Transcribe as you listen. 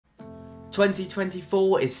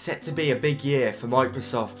2024 is set to be a big year for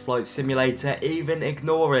Microsoft Flight Simulator, even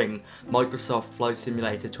ignoring Microsoft Flight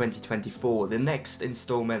Simulator 2024, the next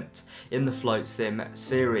installment in the Flight Sim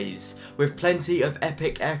series, with plenty of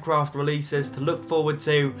epic aircraft releases to look forward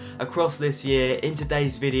to across this year. In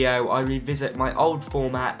today's video, I revisit my old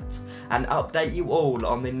format and update you all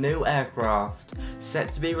on the new aircraft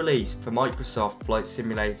set to be released for Microsoft Flight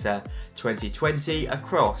Simulator 2020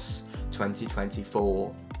 across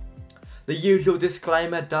 2024. The usual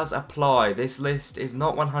disclaimer does apply. This list is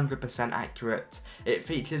not 100% accurate. It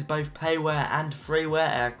features both payware and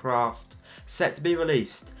freeware aircraft set to be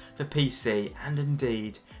released for PC and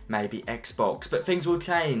indeed maybe Xbox, but things will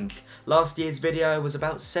change. Last year's video was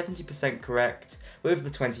about 70% correct with the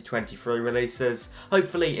 2023 releases.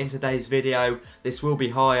 Hopefully in today's video this will be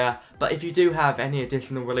higher, but if you do have any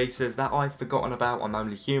additional releases that I've forgotten about, I'm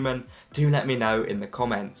only human, do let me know in the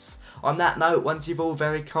comments. On that note, once you've all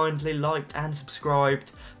very kindly liked and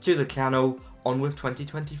subscribed to the channel, on with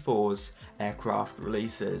 2024's aircraft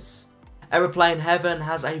releases. Aeroplane Heaven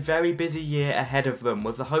has a very busy year ahead of them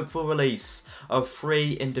with the hopeful release of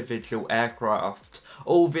 3 individual aircraft,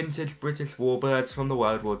 all vintage British warbirds from the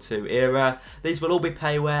World War II era. These will all be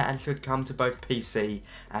payware and should come to both PC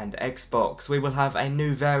and Xbox. We will have a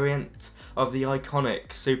new variant of the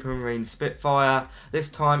iconic Supermarine Spitfire. This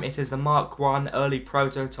time it is the Mark I early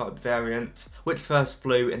prototype variant, which first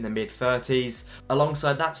flew in the mid-30s.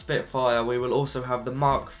 Alongside that Spitfire we will also have the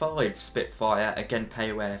Mark V Spitfire, again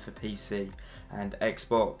payware for PC and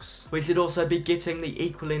Xbox. We should also be getting the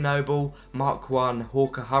equally noble Mark I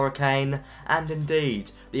Hawker Hurricane and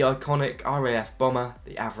indeed the iconic RAF bomber,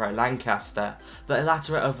 the Avro Lancaster, the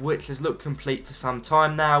latter of which has looked complete for some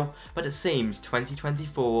time now, but it seems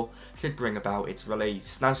 2024 should bring about its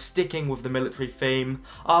release. Now, sticking with the military theme,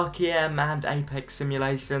 RKM and Apex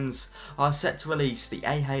Simulations are set to release the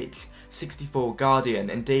AH-64 Guardian.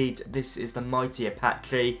 Indeed, this is the mighty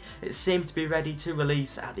Apache. It seemed to be ready to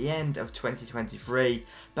release at the end of 2023,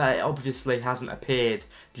 but it obviously hasn't appeared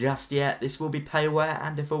just yet. This will be payware,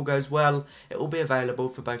 and if all goes well, it will be available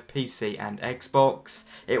for both PC and Xbox.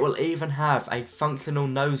 It will even have a functional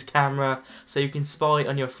nose camera, so you can spy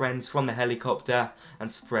on your friends from the helicopter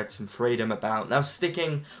and spread some freedom about. Now,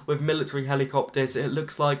 sticking with military helicopters, it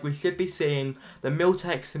looks like we should be seeing the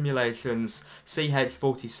Miltech Simulations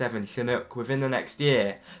CH-47 Chinook within the next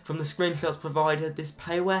year. From the screenshots provided, this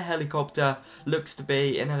payware helicopter looks to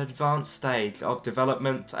be in an advanced stage of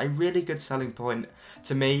development. A really good selling point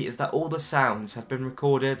to me is that all the sounds have been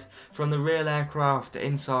recorded from the real aircraft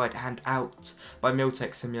inside and out by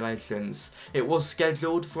Miltech Simulations. It was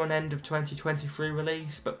scheduled for an end of 2023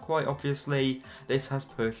 release, but quite obviously this has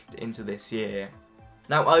pushed into this year.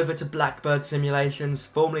 Now over to Blackbird Simulations,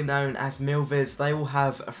 formerly known as Milviz. They will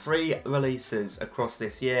have 3 releases across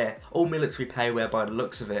this year, all military payware by the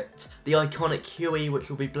looks of it. The iconic Huey, which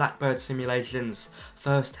will be Blackbird Simulations'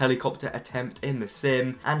 first helicopter attempt in the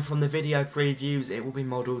sim, and from the video previews it will be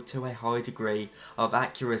modelled to a high degree of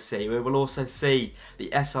accuracy. We will also see the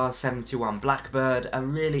SR-71 Blackbird, a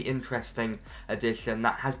really interesting addition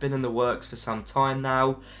that has been in the works for some time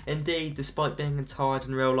now. Indeed, despite being retired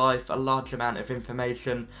in real life, a large amount of information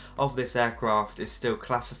of this aircraft is still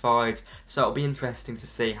classified, so it'll be interesting to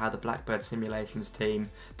see how the Blackbird Simulations team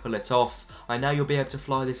pull it off. I know you'll be able to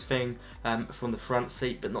fly this thing from the front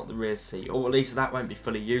seat but not the rear seat, or at least that won't be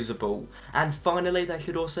fully usable. And finally, they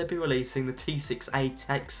should also be releasing the T-6A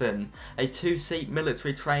Texan, a 2-seat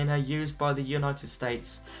military trainer used by the United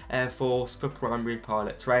States Air Force for primary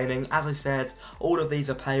pilot training. As I said, all of these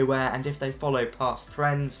are payware, and if they follow past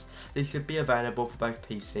trends, they should be available for both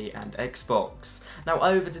PC and Xbox. Now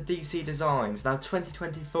over to DC Designs. Now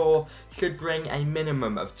 2024 should bring a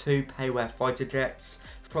minimum of 2 payware fighter jets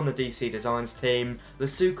from the DC Designs team. The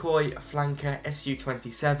Sukhoi Flanker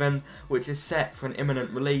Su-27, which is set for an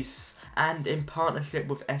imminent release, and in partnership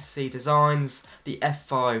with SC Designs, the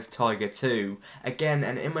F5 Tiger II, again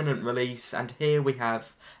an imminent release, and here we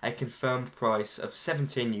have a confirmed price of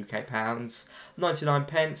 £17 99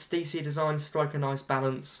 pence. DC Designs strike a nice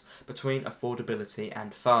balance between affordability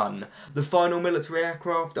and fun. The final military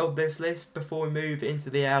aircraft of this list before we move into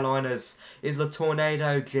the airliners is the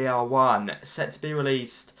Tornado GR1, set to be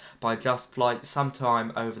released by Just Flight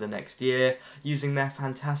sometime over the next year, using their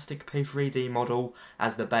fantastic P3D model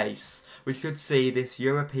as the base. We should see this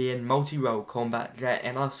European multi-role combat jet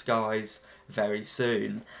in our skies very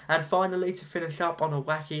soon. And finally, to finish up on a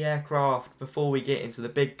wacky aircraft before we get into the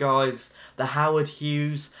big guys, the Howard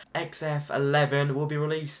Hughes XF-11 will be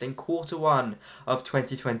released in Q1 of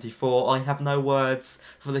 2024. I have no words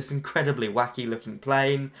for this incredibly wacky looking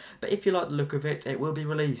plane, but if you like the look of it, it will be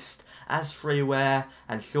released as freeware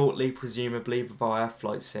and shortly presumably via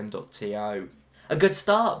flightsim.to. A good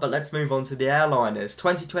start, but let's move on to the airliners.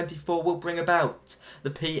 2024 will bring about the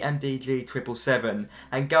PMDG 777,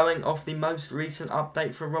 and going off the most recent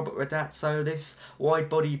update from Robert Radazzo, this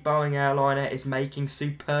wide-body Boeing airliner is making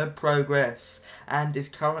superb progress and is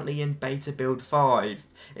currently in beta build 5.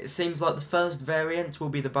 It seems like the first variant will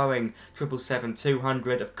be the Boeing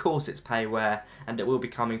 777-200, of course it's payware, and it will be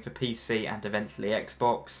coming for PC and eventually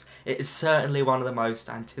Xbox. It is certainly one of the most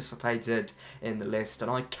anticipated in the list,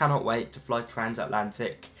 and I cannot wait to fly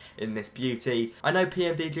transatlantic in this beauty. I know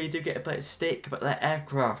PMDG do get a bit of stick, but their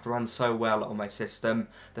aircraft runs so well on my system.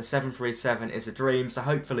 The 737 is a dream, so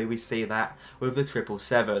hopefully we see that with the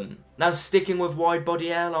 777. Now, sticking with wide-body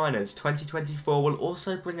airliners, 2024 will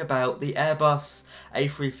also bring about the Airbus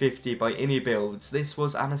A350 by Builds. This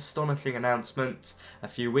was an astonishing announcement a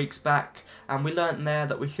few weeks back, and we learnt there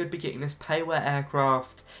that we should be getting this payware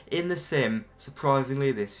aircraft in the sim,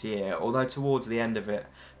 surprisingly this year, although towards the end of it,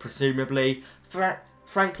 presumably.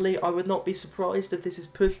 Frankly, I would not be surprised if this is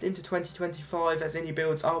pushed into 2025, as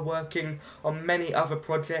Builds are working on many other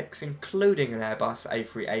projects, including an Airbus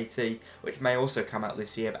A380, which may also come out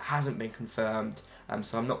this year but hasn't been confirmed,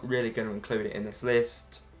 so I'm not really going to include it in this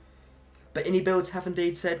list. But Builds have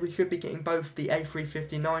indeed said we should be getting both the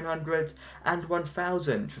A350-900 and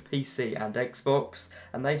 1000 for PC and Xbox,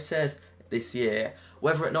 and they've said this year.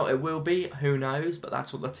 Whether or not it will be, who knows, but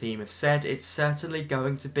that's what the team have said. It's certainly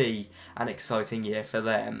going to be an exciting year for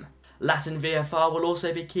them. Latin VFR will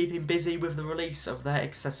also be keeping busy with the release of their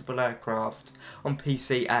accessible aircraft on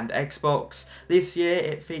PC and Xbox. This year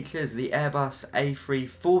it features the Airbus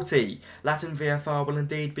A340. Latin VFR will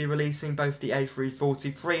indeed be releasing both the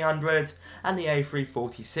A340-300 and the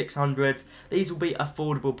A340-600. These will be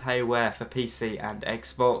affordable payware for PC and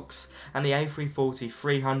Xbox, and the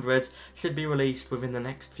A340-300 should be released within the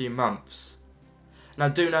next few months. Now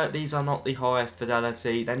do note these are not the highest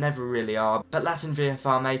fidelity, they never really are, but Latin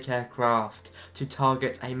VFR make aircraft to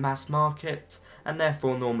target a mass market and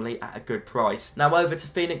therefore normally at a good price. Now over to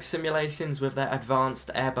Phoenix Simulations with their advanced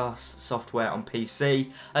Airbus software on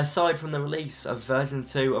PC. Aside from the release of version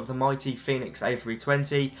 2 of the mighty Phoenix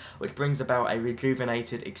A320, which brings about a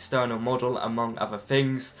rejuvenated external model among other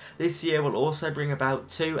things, this year will also bring about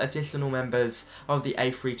 2 additional members of the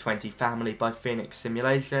A320 family by Phoenix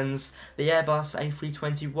Simulations, the Airbus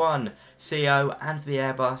A321 CO and the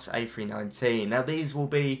Airbus A319. Now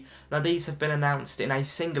these have been announced in a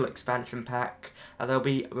single expansion pack. They'll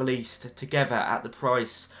be released together at the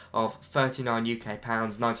price of £39 UK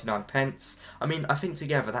 99 pence. I mean, I think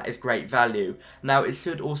together that is great value. Now it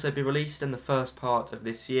should also be released in the first part of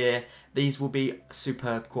this year. These will be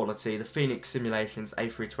superb quality. The Phoenix Simulations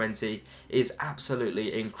A320 is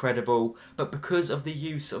absolutely incredible, but because of the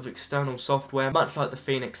use of external software, much like the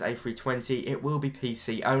Phoenix A320, it will be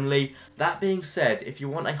PC only. That being said, if you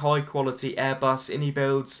want a high quality Airbus,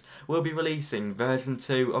 Builds will be releasing version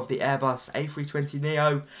 2 of the Airbus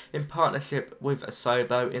A320neo in partnership with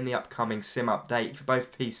Asobo in the upcoming sim update for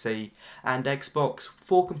both PC and Xbox,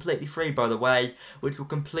 for completely free by the way, which will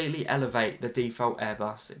completely elevate the default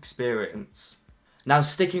Airbus experience. Now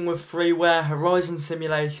sticking with freeware, Horizon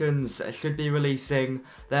Simulations should be releasing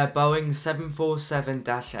their Boeing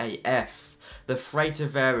 747-8F, the freighter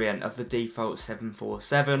variant of the default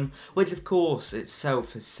 747, which of course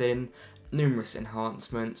itself has seen numerous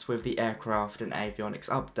enhancements with the aircraft and avionics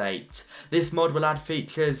update. This mod will add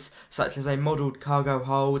features such as a modelled cargo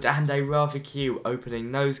hold and a rather cute opening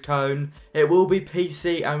nose cone. It will be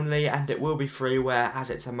PC only and it will be freeware, as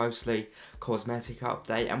it's a mostly cosmetic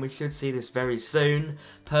update, and we should see this very soon,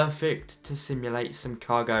 perfect to simulate some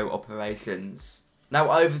cargo operations. Now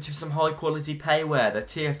over to some high quality payware. The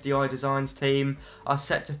TFDI Designs team are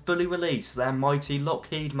set to fully release their mighty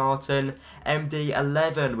Lockheed Martin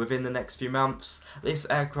MD-11 within the next few months. This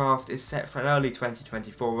aircraft is set for an early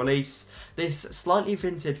 2024 release. This slightly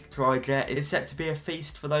vintage trijet is set to be a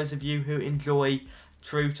feast for those of you who enjoy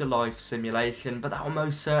true to life simulation, but that will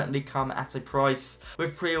most certainly come at a price,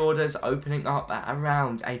 with pre-orders opening up at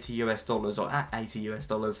around $80 or at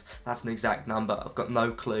 $80. That's an exact number. I've got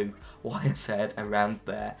no clue why I said around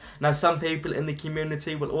there. Now, some people in the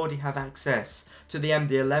community will already have access to the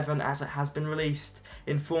MD-11 as it has been released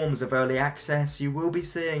in forms of early access. You will be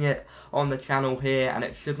seeing it on the channel here, and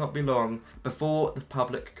it should not be long before the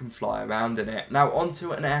public can fly around in it. Now,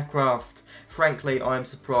 onto an aircraft frankly I am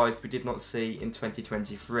surprised we did not see in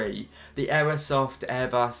 2023, the Aerosoft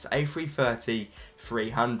Airbus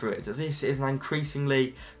A330-300. This is an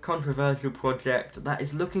increasingly controversial project that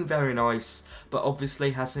is looking very nice, but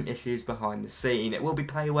obviously has some issues behind the scene. It will be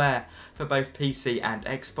payware for both PC and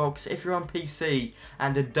Xbox. If you're on PC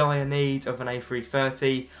and in dire need of an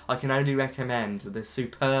A330, I can only recommend the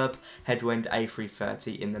superb Headwind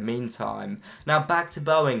A330 in the meantime. Now, back to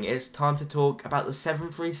Boeing. It's time to talk about the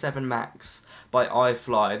 737 MAX by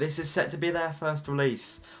iFly. This is set to be their first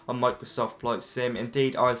release on Microsoft Flight Sim.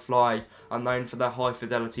 Indeed, iFly are known for their high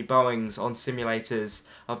fidelity Boeings on simulators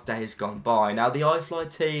of days gone by. Now, the iFly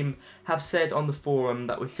team have said on the forum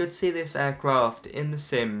that we should see this aircraft in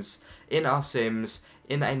our sims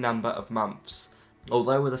in a number of months.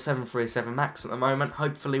 Although with a 737 MAX at the moment,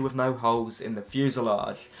 hopefully with no holes in the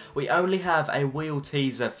fuselage. We only have a wheel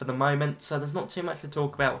teaser for the moment, so there's not too much to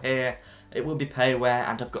talk about here. It will be payware,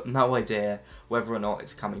 and I've got no idea whether or not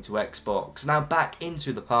it's coming to Xbox. Now, back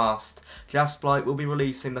into the past, Just Flight will be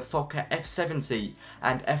releasing the Fokker F70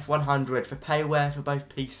 and F100 for payware for both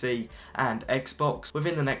PC and Xbox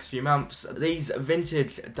within the next few months. These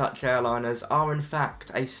vintage Dutch airliners are in fact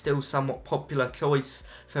a still somewhat popular choice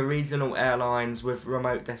for regional airlines with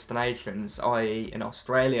remote destinations, i.e. in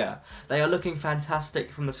Australia. They are looking fantastic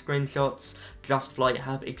from the screenshots Just Flight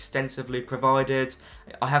have extensively provided.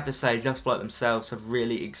 I have to say, Just Flight themselves have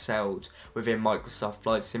really excelled within Microsoft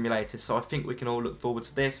Flight Simulator, so I think we can all look forward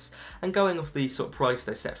to this. And going off the sort of price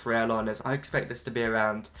they set for airliners, I expect this to be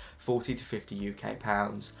around 40 to 50 UK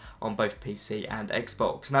pounds on both PC and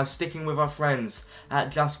Xbox. Now, sticking with our friends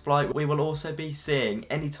at Just Flight, we will also be seeing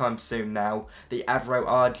anytime soon now the Avro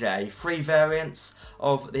RJ. 3 variants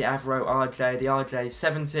of the Avro RJ, the RJ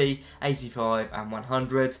 70, 85 and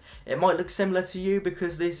 100. It might look similar to you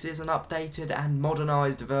because this is an updated and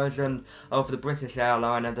modernised version of the British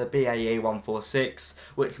airliner, the BAE 146,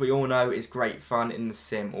 which we all know is great fun in the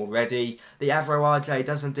sim already. The Avro RJ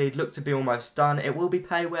does indeed look to be almost done. It will be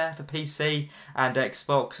payware for PC and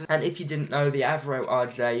Xbox, and if you didn't know, the Avro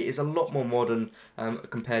RJ is a lot more modern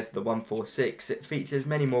compared to the 146. It features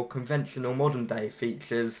many more conventional modern day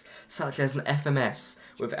features such as an FMS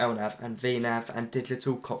with LNAV and VNAV and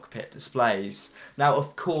digital cockpit displays. Now,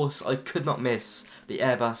 of course, I could not miss the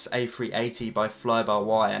Airbus A380 by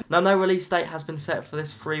fly-by-wire. Now, no release date has been set for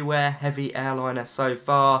this freeware heavy airliner so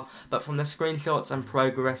far, but from the screenshots and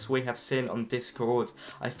progress we have seen on Discord,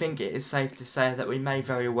 I think it is safe to say that we may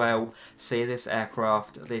very well see this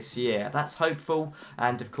aircraft this year. That's hopeful,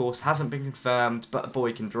 and of course hasn't been confirmed, but a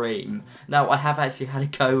boy can dream. Now, I have actually had a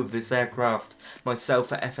go with this aircraft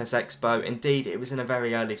myself at FS Expo. Indeed, it was in a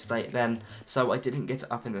very early state then, so I didn't get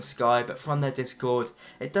it up in the sky, but from their Discord,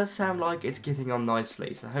 it does sound like it's getting on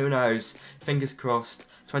nicely, so who knows, fingers crossed,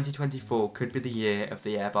 2024 could be the year of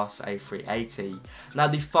the Airbus A380. Now,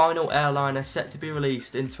 the final airliner set to be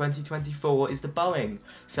released in 2024 is the Boeing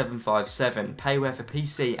 757, payware for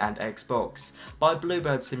PC and Xbox, by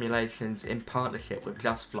Bluebird Simulations in partnership with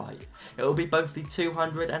Just Flight. It will be both the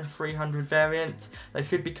 200 and 300 variant. They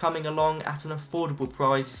should be coming along at an affordable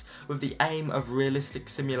price with the aim of realistic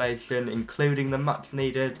simulation, including the much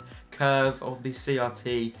needed curve of the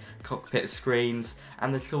CRT cockpit screens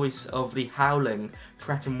and the choice of the howling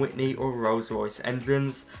Pratt & Whitney or Rolls-Royce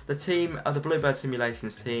engines. The Bluebird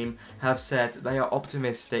Simulations team have said they are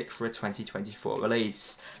optimistic for a 2024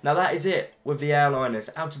 release. Now, that is it with the airliners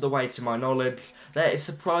out of the way to my knowledge. There is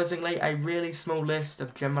surprisingly a really small list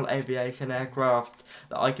of general aviation aircraft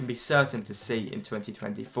that I can be certain to see in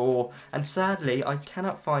 2024, and sadly I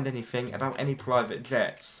cannot find anything about any private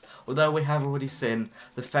jets, although we have already seen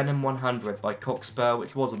the Phenom 100 by Cockspur,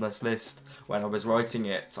 which was on this list when I was writing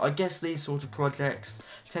it. I guess these sort of projects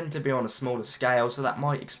tend to be on a smaller scale, so that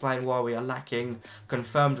might explain why we are lacking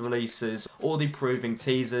confirmed releases or the proving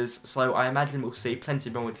teasers, so I imagine we'll see plenty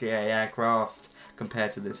more GA aircraft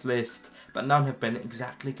compared to this list, but none have been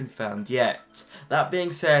exactly confirmed yet. That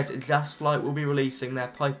being said, Just Flight will be releasing their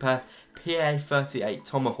Piper PA-38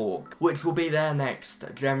 Tomahawk, which will be their next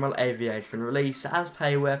general aviation release as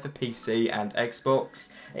payware for PC and Xbox.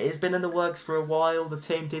 It has been in the works for a while. The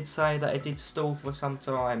team did say that it did stall for some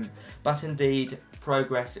time, but indeed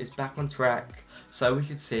progress is back on track, so we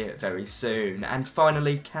should see it very soon. And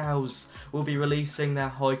finally, Cows will be releasing their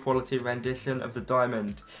high quality rendition of the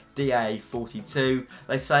Diamond DA42.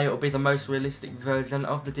 They say it will be the most realistic version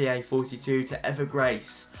of the DA42 to ever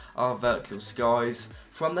grace our virtual skies.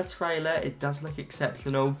 From the trailer, it does look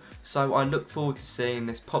exceptional, so I look forward to seeing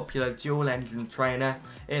this popular dual engine trainer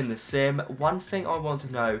in the sim. One thing I want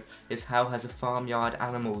to know is, how has a farmyard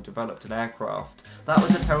animal developed an aircraft? That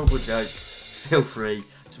was a terrible joke. Feel free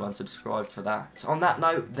to unsubscribe for that. On that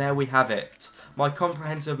note, there we have it. My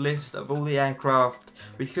comprehensive list of all the aircraft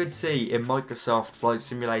we should see in Microsoft Flight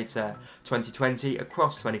Simulator 2020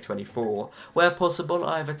 across 2024. Where possible,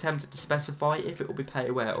 I have attempted to specify if it will be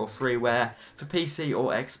payware or freeware for PC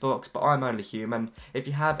or Xbox, but I'm only human. If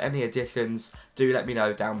you have any additions, do let me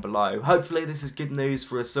know down below. Hopefully this is good news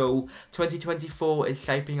for us all. 2024 is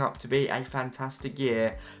shaping up to be a fantastic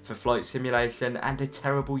year for flight simulation and a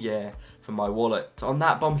terrible year for my wallet. On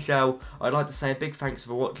that bombshell, I'd like to say a big thanks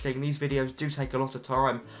for watching. These videos do take a lot of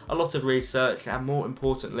time, a lot of research, and more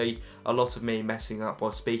importantly, a lot of me messing up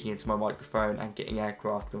while speaking into my microphone and getting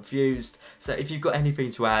aircraft confused. So if you've got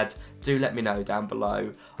anything to add, do let me know down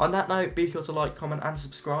below. On that note, be sure to like, comment and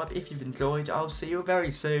subscribe if you've enjoyed. I'll see you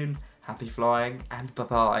very soon. Happy flying and bye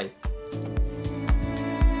bye.